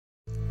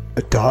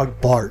A dog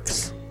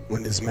barks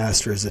when his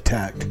master is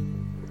attacked.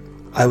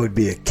 I would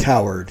be a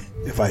coward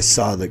if I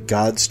saw that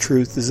God's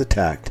truth is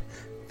attacked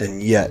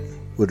and yet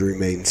would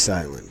remain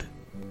silent.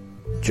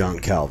 John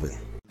Calvin.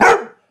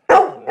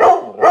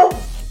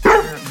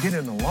 Get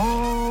in a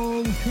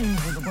long queue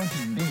with a bunch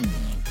of demons.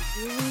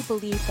 Do you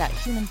believe that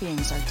human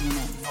beings are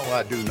demons? No,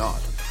 I do not.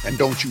 And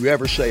don't you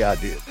ever say I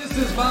did. This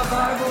is my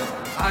Bible.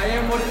 I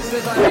am what it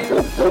says I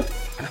am.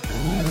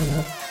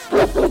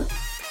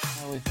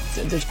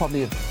 There's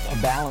probably a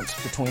balance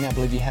between, I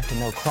believe you have to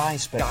know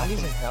Christ, but... God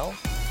is in hell.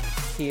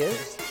 He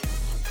is.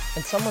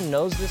 And someone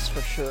knows this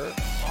for sure.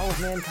 all of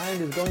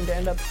mankind is going to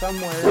end up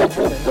somewhere in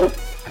heaven.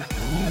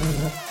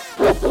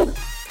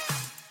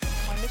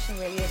 My mission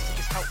really is to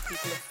just help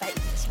people of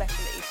faith,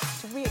 especially,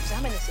 to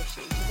re-examine this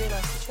issue, to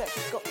realise the church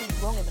has got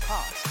things wrong in the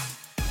past.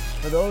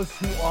 For those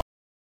who are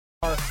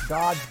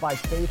God's by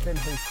faith in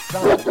His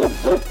Son.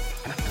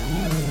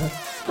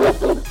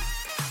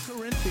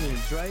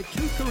 Corinthians, right?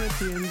 2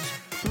 Corinthians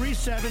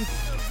 3:7.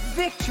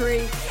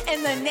 Victory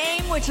in the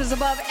name which is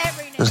above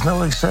every name. There's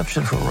no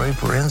exception for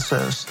rape or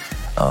incest.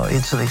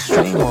 It's an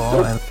extreme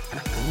law. And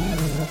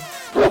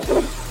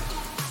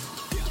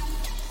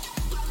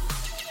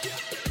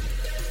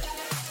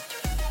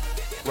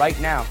right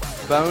now,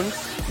 bones,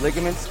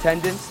 ligaments,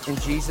 tendons, in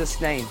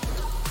Jesus' name.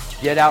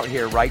 Get out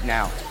here right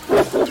now.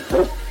 So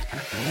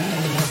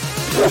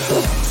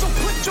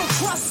put your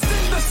trust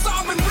in the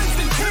sovereign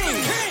risen king,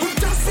 who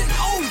doesn't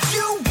owe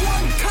you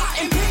one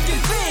cotton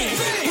picking thing.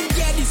 And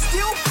yet he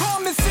still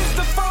promises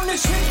to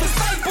furnish his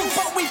disciples,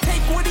 but we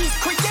take what he's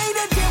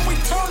created and we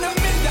turn him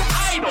into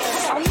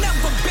idols. I'll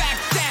never back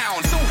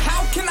down, so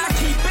how can I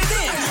keep it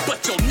in?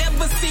 But you'll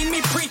never see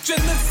me preaching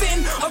the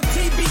sin of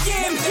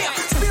TBN. Yeah,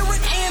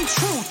 spirit and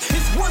truth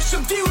is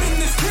worship viewed in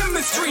this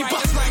chemistry,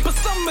 but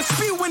some are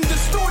spewing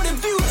distorted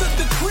views of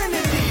the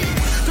Trinity.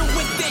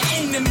 With the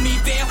enemy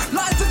there,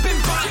 lies have been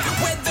bought.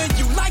 Whether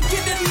you like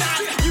it or not,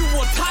 you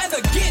will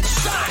either get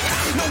shot.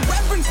 No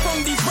reverence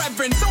from these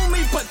reverends, only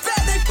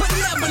pathetic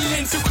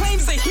benevolence, who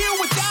claims to heal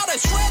without a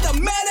shred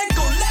of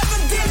medical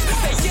evidence.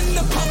 They in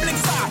the public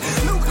side,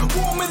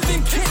 lukewarmer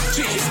than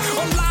kitchens.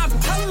 On live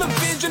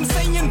television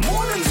saying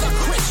Mormons are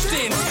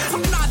Christians.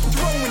 I'm not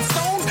throwing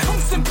stones,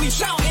 I'm simply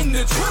shouting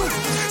the truth.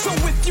 So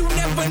if you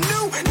never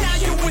knew, now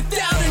you're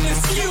without an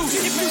excuse.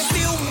 If you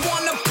still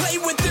wanna play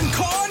with them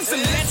cards,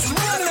 then let's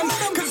run them.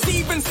 Cause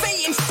even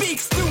Satan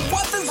speaks through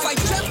others like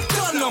Jeff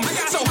Dunham.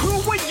 So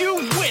who are you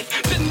with?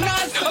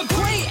 Denies a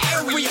gray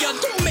area.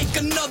 Don't make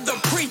another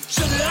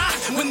preacher lie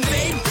when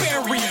they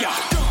bury ya.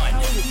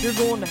 If you're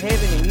going to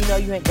heaven and you know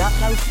you ain't got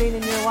no sin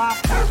in your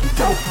life, it's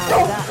time to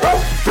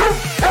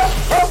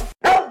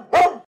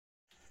die.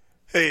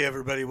 Hey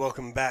everybody,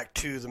 welcome back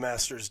to The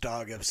Master's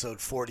Dog, episode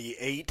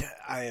 48.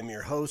 I am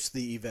your host,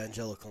 the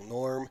Evangelical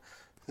Norm.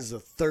 This is the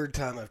third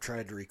time I've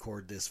tried to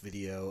record this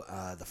video.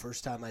 The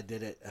first time I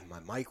did it, and my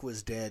mic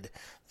was dead.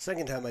 The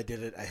second time I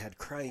did it, I had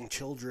crying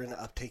children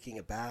up taking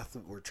a bath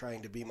that were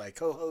trying to be my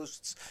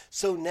co-hosts.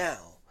 So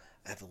now,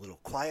 I have a little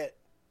quiet.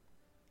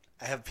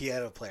 I have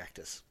piano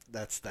practice.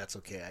 That's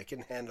okay. I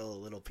can handle a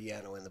little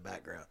piano in the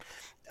background.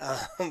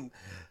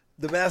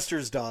 The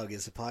Master's Dog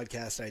is a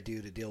podcast I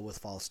do to deal with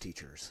false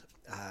teachers.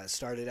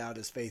 Started out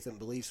as Faith and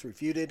Beliefs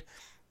Refuted,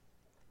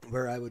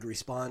 where I would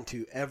respond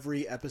to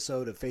every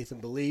episode of Faith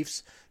and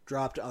Beliefs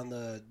dropped on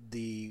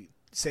the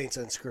Saints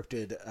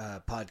Unscripted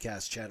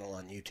podcast channel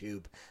on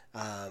YouTube.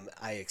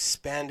 I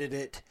expanded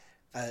it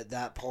at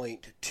that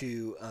point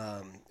to,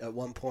 at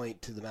one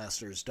point, to The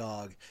Master's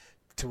Dog,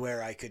 to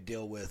where I could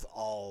deal with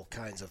all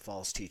kinds of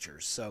false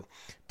teachers. So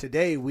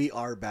today we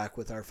are back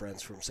with our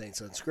friends from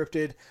Saints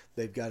Unscripted.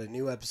 They've got a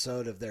new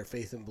episode of their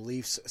Faith and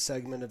Beliefs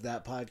segment of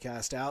that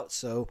podcast out.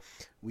 So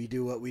we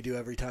do what we do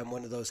every time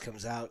one of those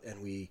comes out,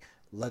 and we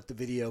let the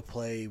video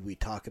play. We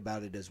talk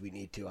about it as we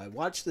need to. I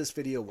watched this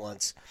video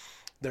once.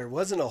 There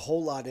wasn't a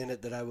whole lot in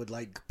it that I would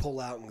like pull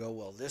out and go,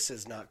 well, this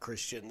is not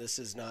Christian. This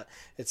is not,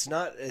 it's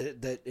not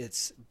that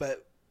it's,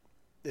 but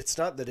it's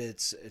not that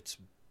it's,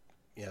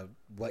 you know,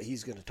 what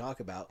he's going to talk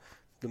about.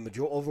 The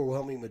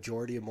overwhelming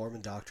majority of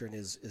Mormon doctrine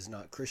is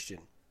not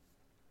Christian.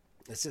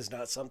 This is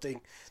not something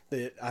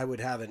that I would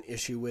have an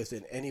issue with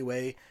in any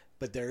way,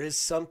 but there is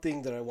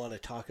something that I want to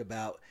talk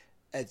about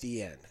at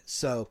the end.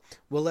 So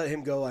we'll let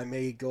him go. I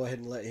may go ahead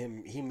and let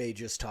him, he may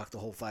just talk the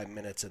whole 5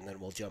 minutes, and then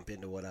we'll jump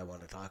into what I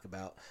want to talk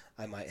about.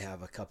 I might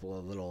have a couple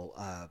of little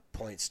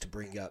points to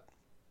bring up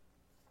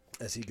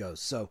as he goes.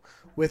 So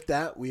with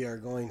that, we are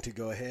going to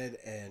go ahead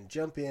and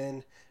jump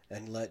in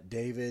and let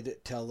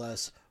David tell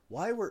us,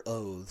 why were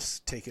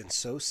oaths taken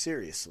so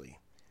seriously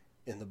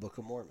in the Book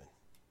of Mormon?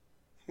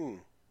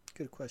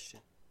 Good question.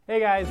 Hey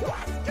guys.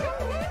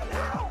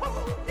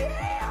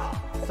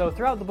 So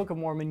throughout the Book of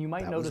Mormon, you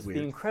might notice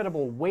the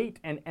incredible weight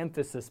and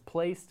emphasis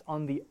placed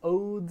on the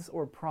oaths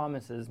or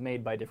promises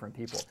made by different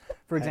people.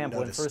 For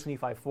example, in 1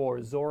 Nephi 4,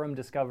 Zoram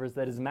discovers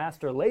that his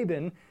master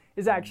Laban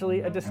is actually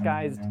a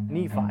disguised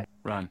Nephi.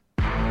 Run.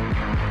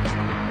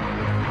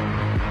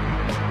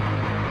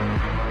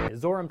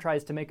 Zoram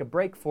tries to make a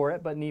break for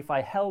it, but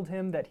Nephi held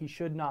him that he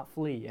should not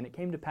flee. And it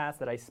came to pass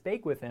that I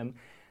spake with him,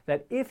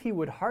 that if he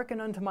would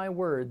hearken unto my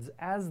words,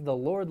 as the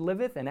Lord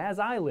liveth and as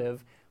I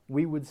live,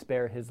 we would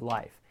spare his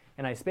life.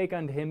 And I spake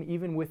unto him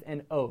even with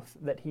an oath,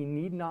 that he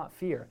need not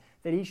fear,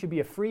 that he should be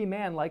a free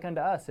man like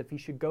unto us, if he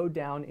should go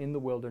down in the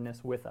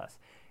wilderness with us.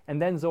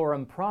 And then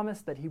Zoram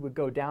promised that he would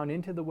go down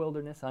into the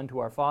wilderness unto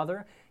our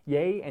father.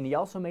 Yea, and he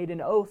also made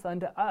an oath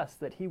unto us,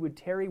 that he would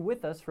tarry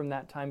with us from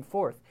that time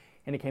forth.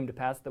 And it came to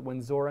pass that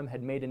when Zoram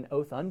had made an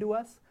oath unto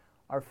us,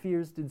 our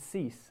fears did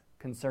cease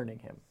concerning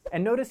him.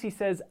 And notice he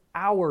says,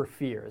 our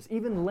fears.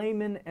 Even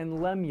Laman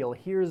and Lemuel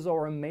hear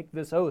Zoram make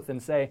this oath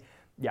and say,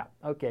 yeah,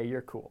 okay,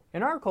 you're cool.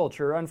 In our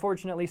culture,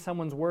 unfortunately,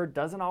 someone's word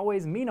doesn't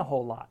always mean a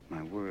whole lot.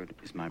 My word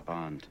is my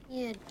bond.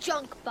 Yeah,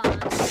 junk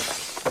bond.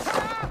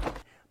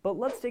 But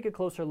let's take a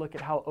closer look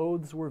at how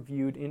oaths were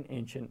viewed in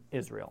ancient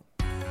Israel.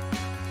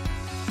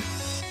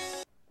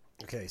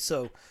 Okay,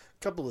 so a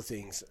couple of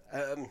things.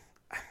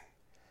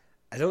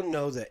 I don't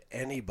know that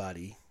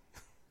anybody,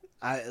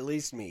 at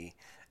least me,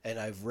 and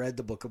I've read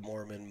the Book of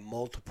Mormon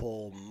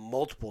multiple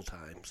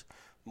times,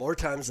 more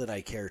times than I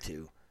care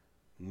to.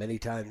 Many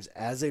times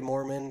as a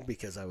Mormon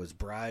because I was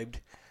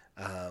bribed,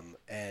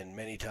 and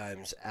many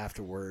times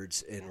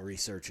afterwards in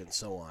research and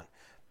so on.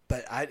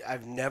 But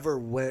I've never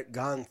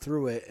gone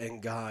through it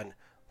and gone,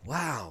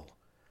 wow,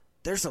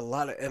 there's a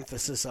lot of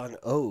emphasis on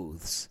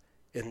oaths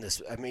in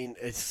this. I mean,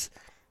 it's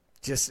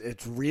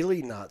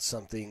really not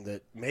something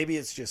that, maybe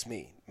it's just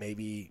me.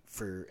 Maybe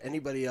for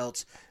anybody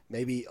else,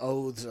 maybe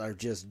oaths are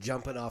just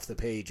jumping off the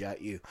page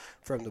at you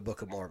from the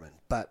Book of Mormon.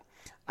 But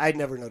I'd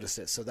never noticed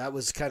it, so that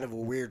was kind of a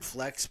weird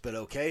flex, but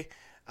okay.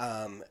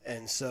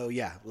 And so,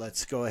 yeah,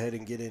 let's go ahead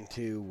and get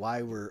into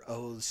why were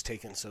oaths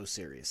taken so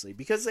seriously.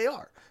 Because they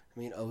are. I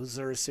mean, oaths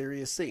are a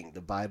serious thing.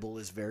 The Bible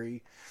is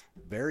very,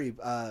 very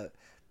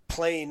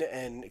plain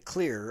and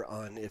clear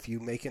on if you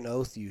make an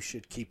oath, you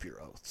should keep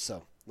your oath.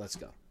 So, let's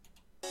go.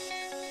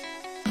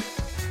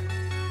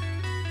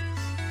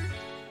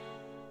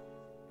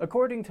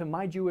 According to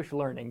my Jewish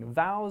learning,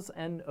 vows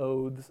and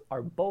oaths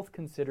are both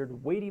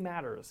considered weighty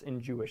matters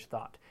in Jewish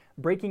thought.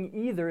 Breaking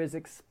either is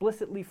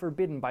explicitly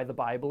forbidden by the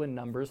Bible in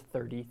Numbers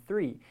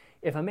 33.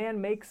 If a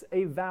man makes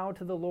a vow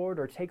to the Lord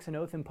or takes an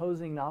oath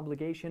imposing an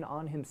obligation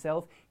on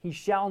himself, he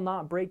shall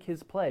not break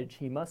his pledge.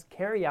 He must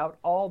carry out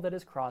all that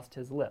has crossed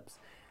his lips.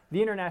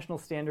 The International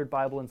Standard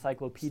Bible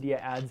Encyclopedia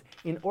adds,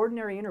 in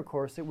ordinary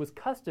intercourse it was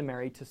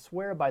customary to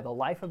swear by the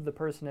life of the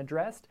person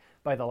addressed,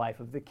 by the life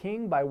of the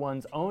king, by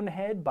one's own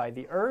head, by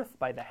the earth,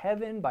 by the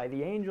heaven, by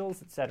the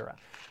angels, etc.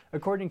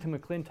 According to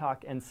McClintock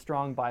and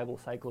Strong Bible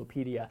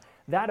Cyclopedia,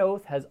 that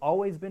oath has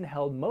always been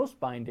held most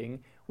binding,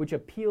 which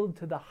appealed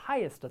to the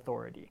highest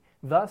authority.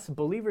 Thus,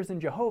 believers in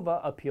Jehovah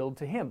appealed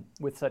to him,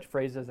 with such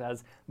phrases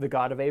as, the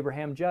God of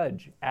Abraham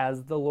judge,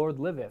 as the Lord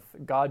liveth,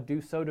 God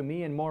do so to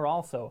me and more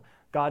also,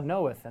 God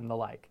knoweth, and the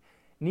like.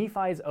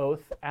 Nephi's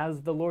oath,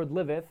 as the Lord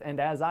liveth and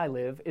as I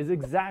live, is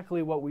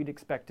exactly what we'd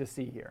expect to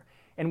see here.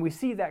 And we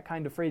see that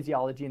kind of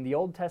phraseology in the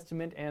Old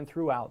Testament and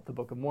throughout the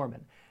Book of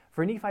Mormon.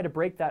 For Nephi to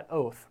break that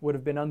oath would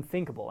have been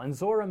unthinkable, and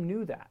Zoram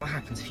knew that. What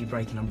happens if you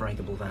break an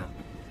unbreakable vow?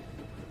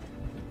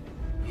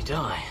 You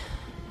die.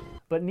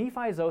 But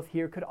Nephi's oath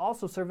here could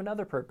also serve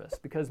another purpose,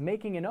 because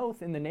making an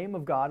oath in the name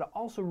of God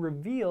also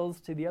reveals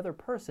to the other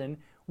person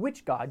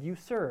which God you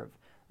serve.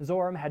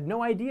 Zoram had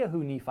no idea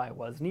who Nephi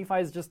was. Nephi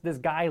is just this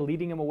guy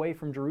leading him away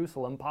from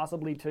Jerusalem,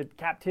 possibly to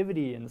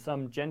captivity in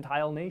some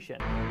Gentile nation.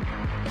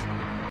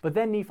 But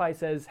then Nephi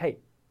says, hey,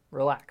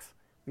 relax.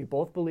 We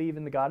both believe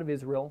in the God of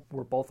Israel.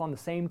 We're both on the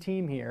same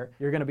team here.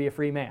 You're going to be a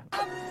free man.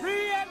 I'm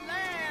free at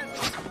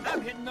last!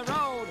 I'm hitting the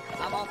road.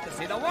 I'm off to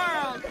see the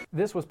world.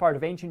 This was part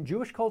of ancient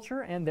Jewish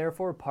culture and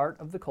therefore part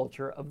of the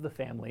culture of the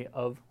family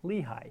of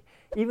Lehi.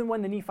 Even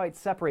when the Nephites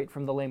separate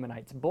from the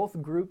Lamanites,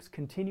 both groups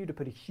continue to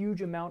put a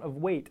huge amount of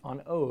weight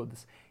on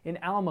oaths. In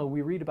Alma,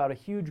 we read about a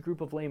huge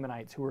group of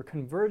Lamanites who were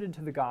converted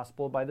to the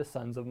gospel by the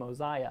sons of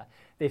Mosiah.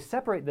 They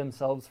separate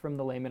themselves from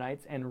the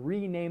Lamanites and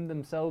rename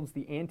themselves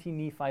the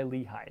anti-Nephi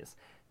Lehis.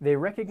 They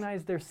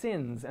recognize their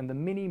sins and the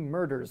many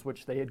murders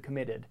which they had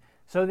committed.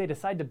 So they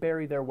decide to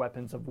bury their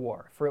weapons of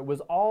war, for it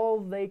was all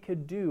they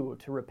could do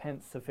to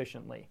repent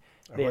sufficiently.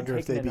 They had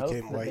taken an oath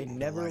that they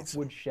never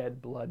would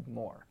shed blood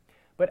more.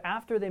 But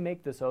after they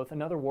make this oath,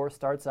 another war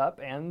starts up,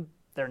 and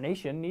their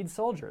nation needs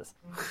soldiers.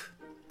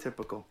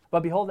 Typical.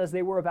 But behold, as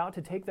they were about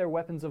to take their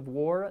weapons of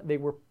war, they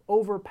were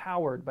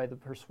overpowered by the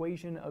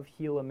persuasion of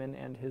Helaman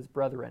and his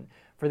brethren,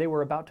 for they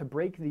were about to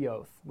break the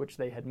oath which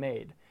they had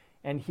made.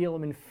 And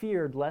Helaman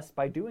feared lest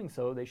by doing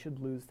so they should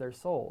lose their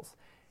souls.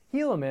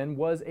 Helaman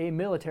was a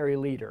military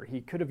leader. He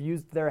could have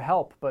used their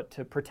help, but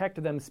to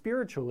protect them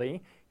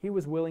spiritually, he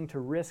was willing to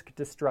risk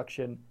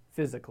destruction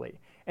physically.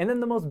 And then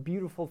the most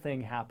beautiful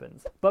thing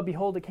happens. But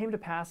behold, it came to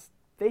pass,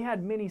 they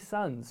had many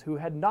sons who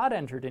had not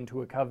entered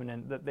into a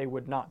covenant that they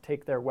would not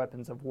take their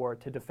weapons of war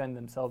to defend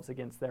themselves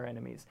against their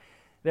enemies.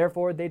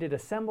 Therefore they did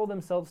assemble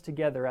themselves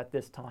together at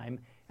this time,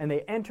 and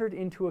they entered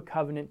into a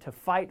covenant to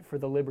fight for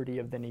the liberty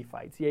of the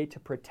Nephites, yea, to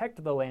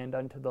protect the land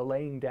unto the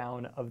laying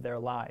down of their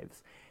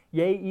lives.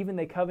 Yea, even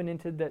they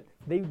covenanted that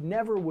they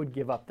never would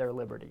give up their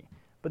liberty.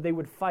 but they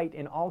would fight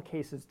in all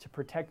cases to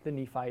protect the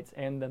Nephites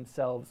and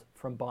themselves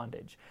from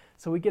bondage.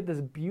 So we get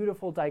this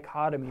beautiful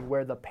dichotomy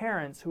where the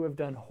parents who have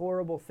done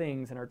horrible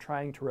things and are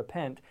trying to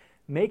repent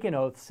make an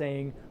oath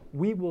saying,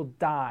 "We will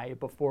die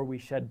before we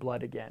shed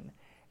blood again."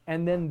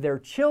 And then their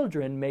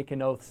children make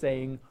an oath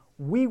saying,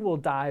 "We will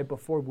die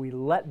before we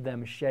let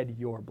them shed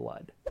your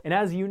blood." And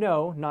as you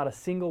know, not a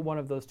single one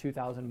of those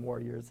 2,000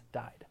 warriors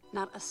died.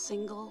 Not a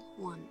single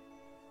one.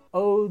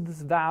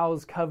 Oaths,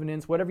 vows,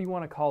 covenants, whatever you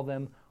want to call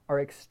them,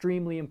 are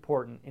extremely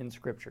important in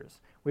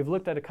scriptures. We've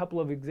looked at a couple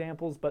of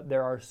examples, but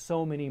there are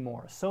so many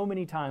more. So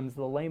many times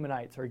the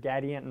Lamanites or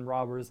Gadianton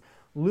robbers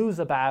lose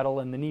a battle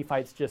and the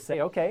Nephites just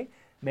say, "Okay,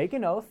 make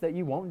an oath that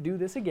you won't do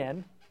this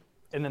again,"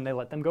 and then they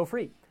let them go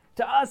free.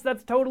 To us,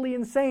 that's totally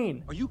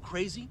insane. Are you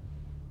crazy?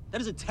 That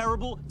is a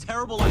terrible,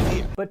 terrible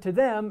idea. But to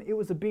them, it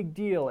was a big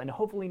deal, and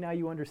hopefully now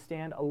you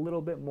understand a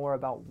little bit more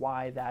about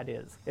why that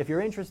is. If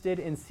you're interested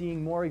in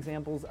seeing more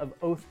examples of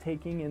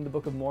oath-taking in the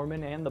Book of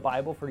Mormon and the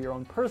Bible for your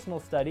own personal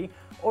study,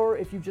 or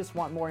if you just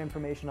want more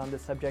information on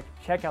this subject,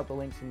 check out the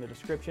links in the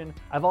description.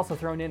 I've also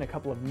thrown in a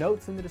couple of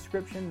notes in the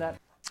description that...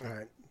 All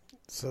right,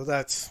 so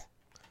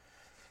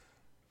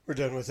we're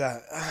done with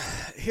that.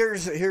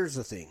 Here's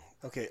the thing.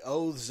 Okay,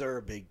 oaths are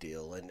a big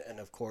deal, and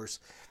of course...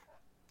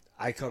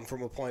 I come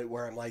from a point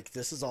where I'm like,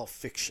 this is all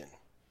fiction.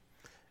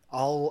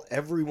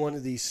 Every one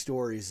of these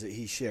stories that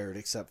he shared,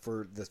 except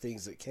for the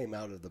things that came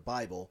out of the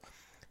Bible,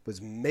 was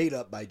made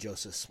up by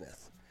Joseph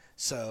Smith.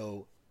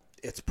 So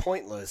it's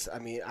pointless. I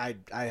mean, I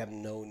have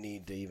no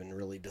need to even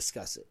really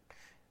discuss it.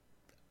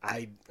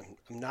 I'm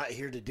not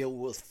here to deal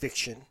with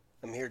fiction.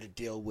 I'm here to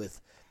deal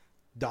with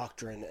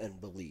doctrine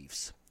and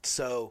beliefs.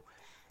 So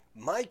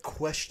my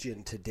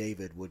question to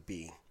David would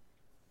be,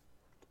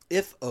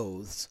 if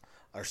oaths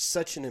are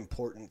such an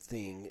important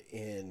thing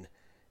in,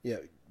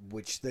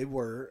 which they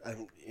were,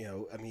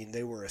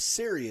 they were a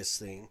serious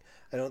thing.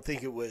 I don't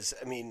think it was,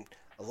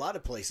 a lot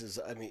of places,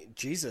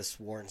 Jesus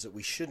warns that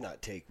we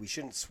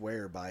shouldn't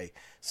swear by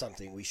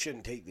something. We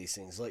shouldn't take these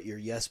things. Let your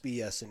yes be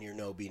yes and your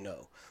no be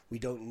no. We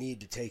don't need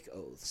to take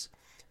oaths.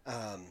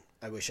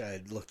 I wish I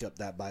had looked up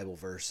that Bible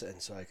verse and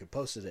so I could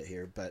post it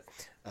here, but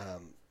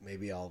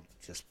maybe I'll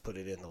just put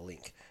it in the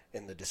link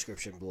in the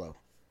description below.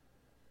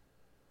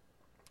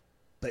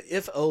 But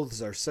if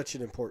oaths are such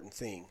an important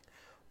thing,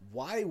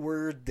 why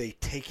were they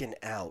taken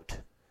out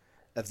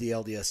of the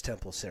LDS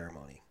temple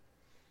ceremony?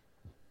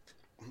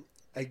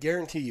 I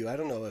guarantee you, I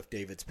don't know if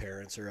David's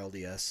parents are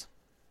LDS,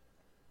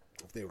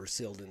 if they were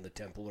sealed in the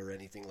temple or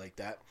anything like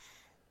that.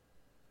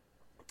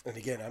 And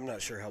again, I'm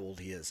not sure how old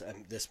he is.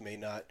 This may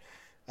not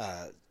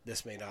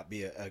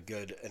be a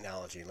good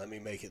analogy. Let me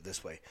make it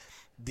this way.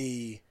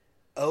 The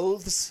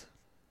oaths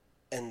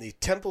and the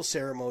temple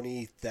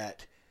ceremony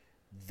that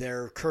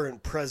their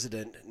current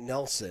president,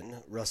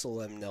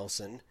 Russell M.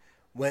 Nelson,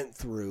 went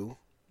through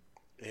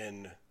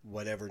in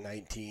whatever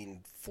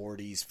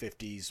 1940s,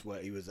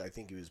 50s, I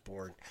think he was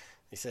born.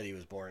 He said he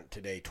was born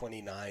today,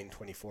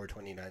 24,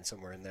 29,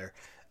 somewhere in there.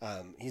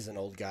 He's an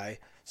old guy.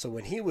 So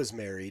when he was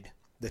married,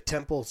 the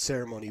temple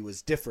ceremony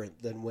was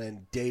different than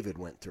when David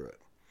went through it.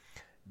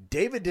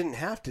 David didn't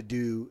have to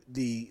do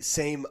the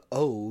same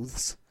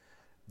oaths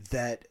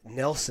that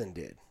Nelson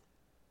did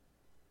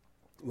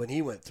when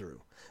he went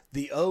through.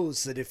 The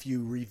oaths that if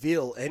you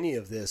reveal any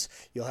of this,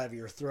 you'll have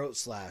your throat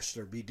slashed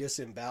or be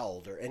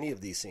disemboweled or any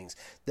of these things.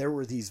 There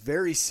were these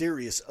very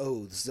serious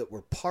oaths that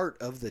were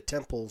part of the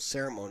temple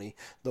ceremony,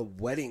 the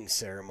wedding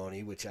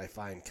ceremony, which I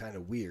find kind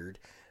of weird.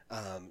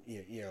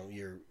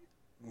 You're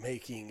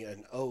making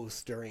an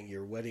oath during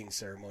your wedding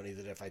ceremony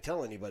that if I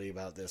tell anybody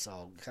about this,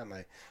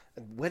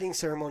 wedding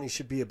ceremony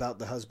should be about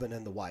the husband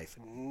and the wife,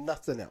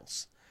 nothing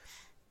else.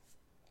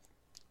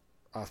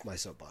 Off my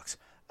soapbox.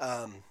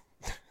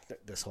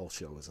 This whole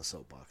show is a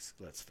soapbox,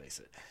 let's face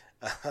it.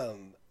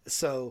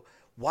 So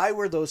why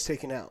were those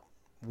taken out?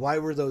 Why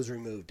were those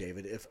removed,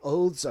 David? If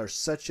oaths are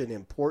such an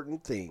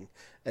important thing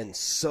and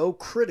so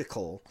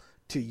critical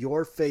to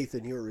your faith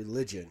and your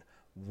religion,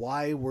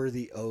 why were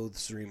the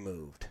oaths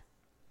removed?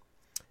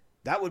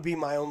 That would be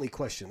my only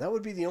question. That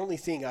would be the only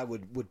thing I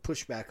would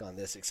push back on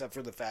this, except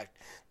for the fact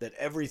that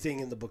everything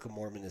in the Book of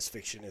Mormon is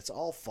fiction. It's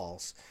all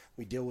false.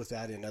 We deal with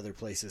that in other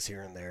places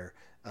here and there.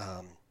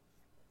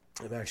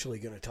 I'm actually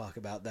going to talk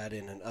about that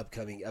in an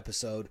upcoming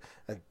episode.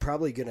 I'm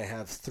probably going to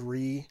have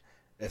 3,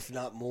 if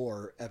not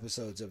more,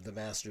 episodes of The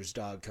Master's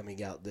Dog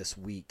coming out this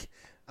week,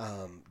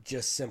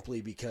 just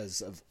simply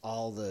because of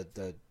all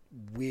the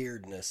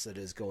weirdness that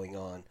is going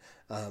on.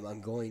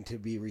 I'm going to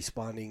be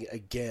responding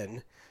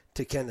again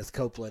to Kenneth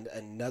Copeland,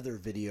 another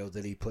video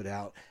that he put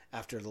out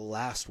after the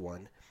last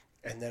one,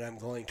 and then I'm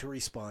going to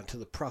respond to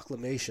the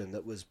proclamation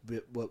that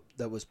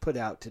was put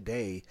out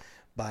today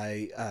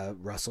by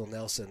Russell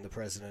Nelson, the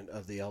president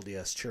of the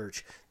LDS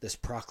Church, this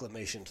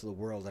proclamation to the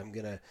world. I'm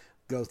going to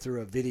go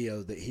through a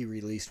video that he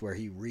released where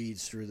he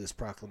reads through this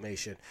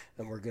proclamation,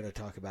 and we're going to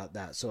talk about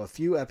that. So a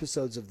few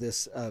episodes of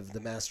The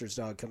Master's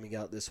Dog coming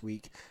out this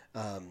week,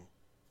 and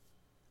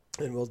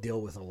we'll deal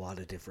with a lot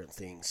of different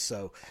things.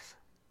 So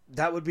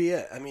that would be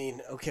it.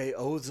 Okay,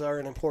 oaths are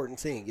an important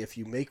thing. If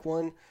you make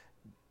one,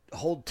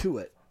 hold to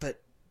it,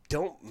 but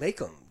don't make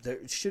them.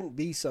 There shouldn't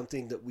be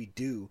something that we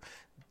do.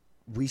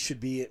 We should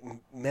be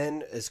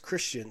men as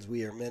Christians.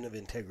 We are men of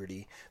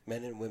integrity,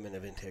 men and women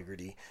of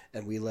integrity,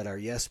 and we let our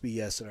yes be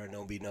yes and our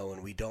no be no,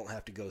 and we don't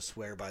have to go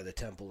swear by the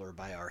temple or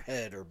by our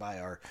head or by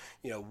our,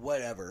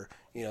 whatever.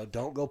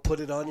 Don't go put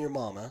it on your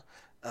mama.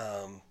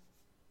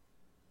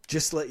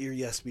 Just let your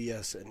yes be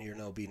yes and your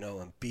no be no,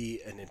 and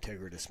be an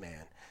integritous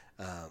man.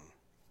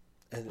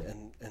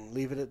 And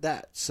leave it at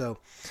that. So,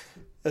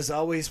 as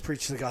always,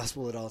 preach the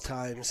gospel at all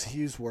times.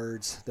 Use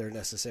words. They're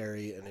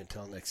necessary. And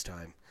until next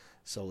time,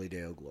 Soli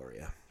Deo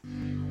Gloria.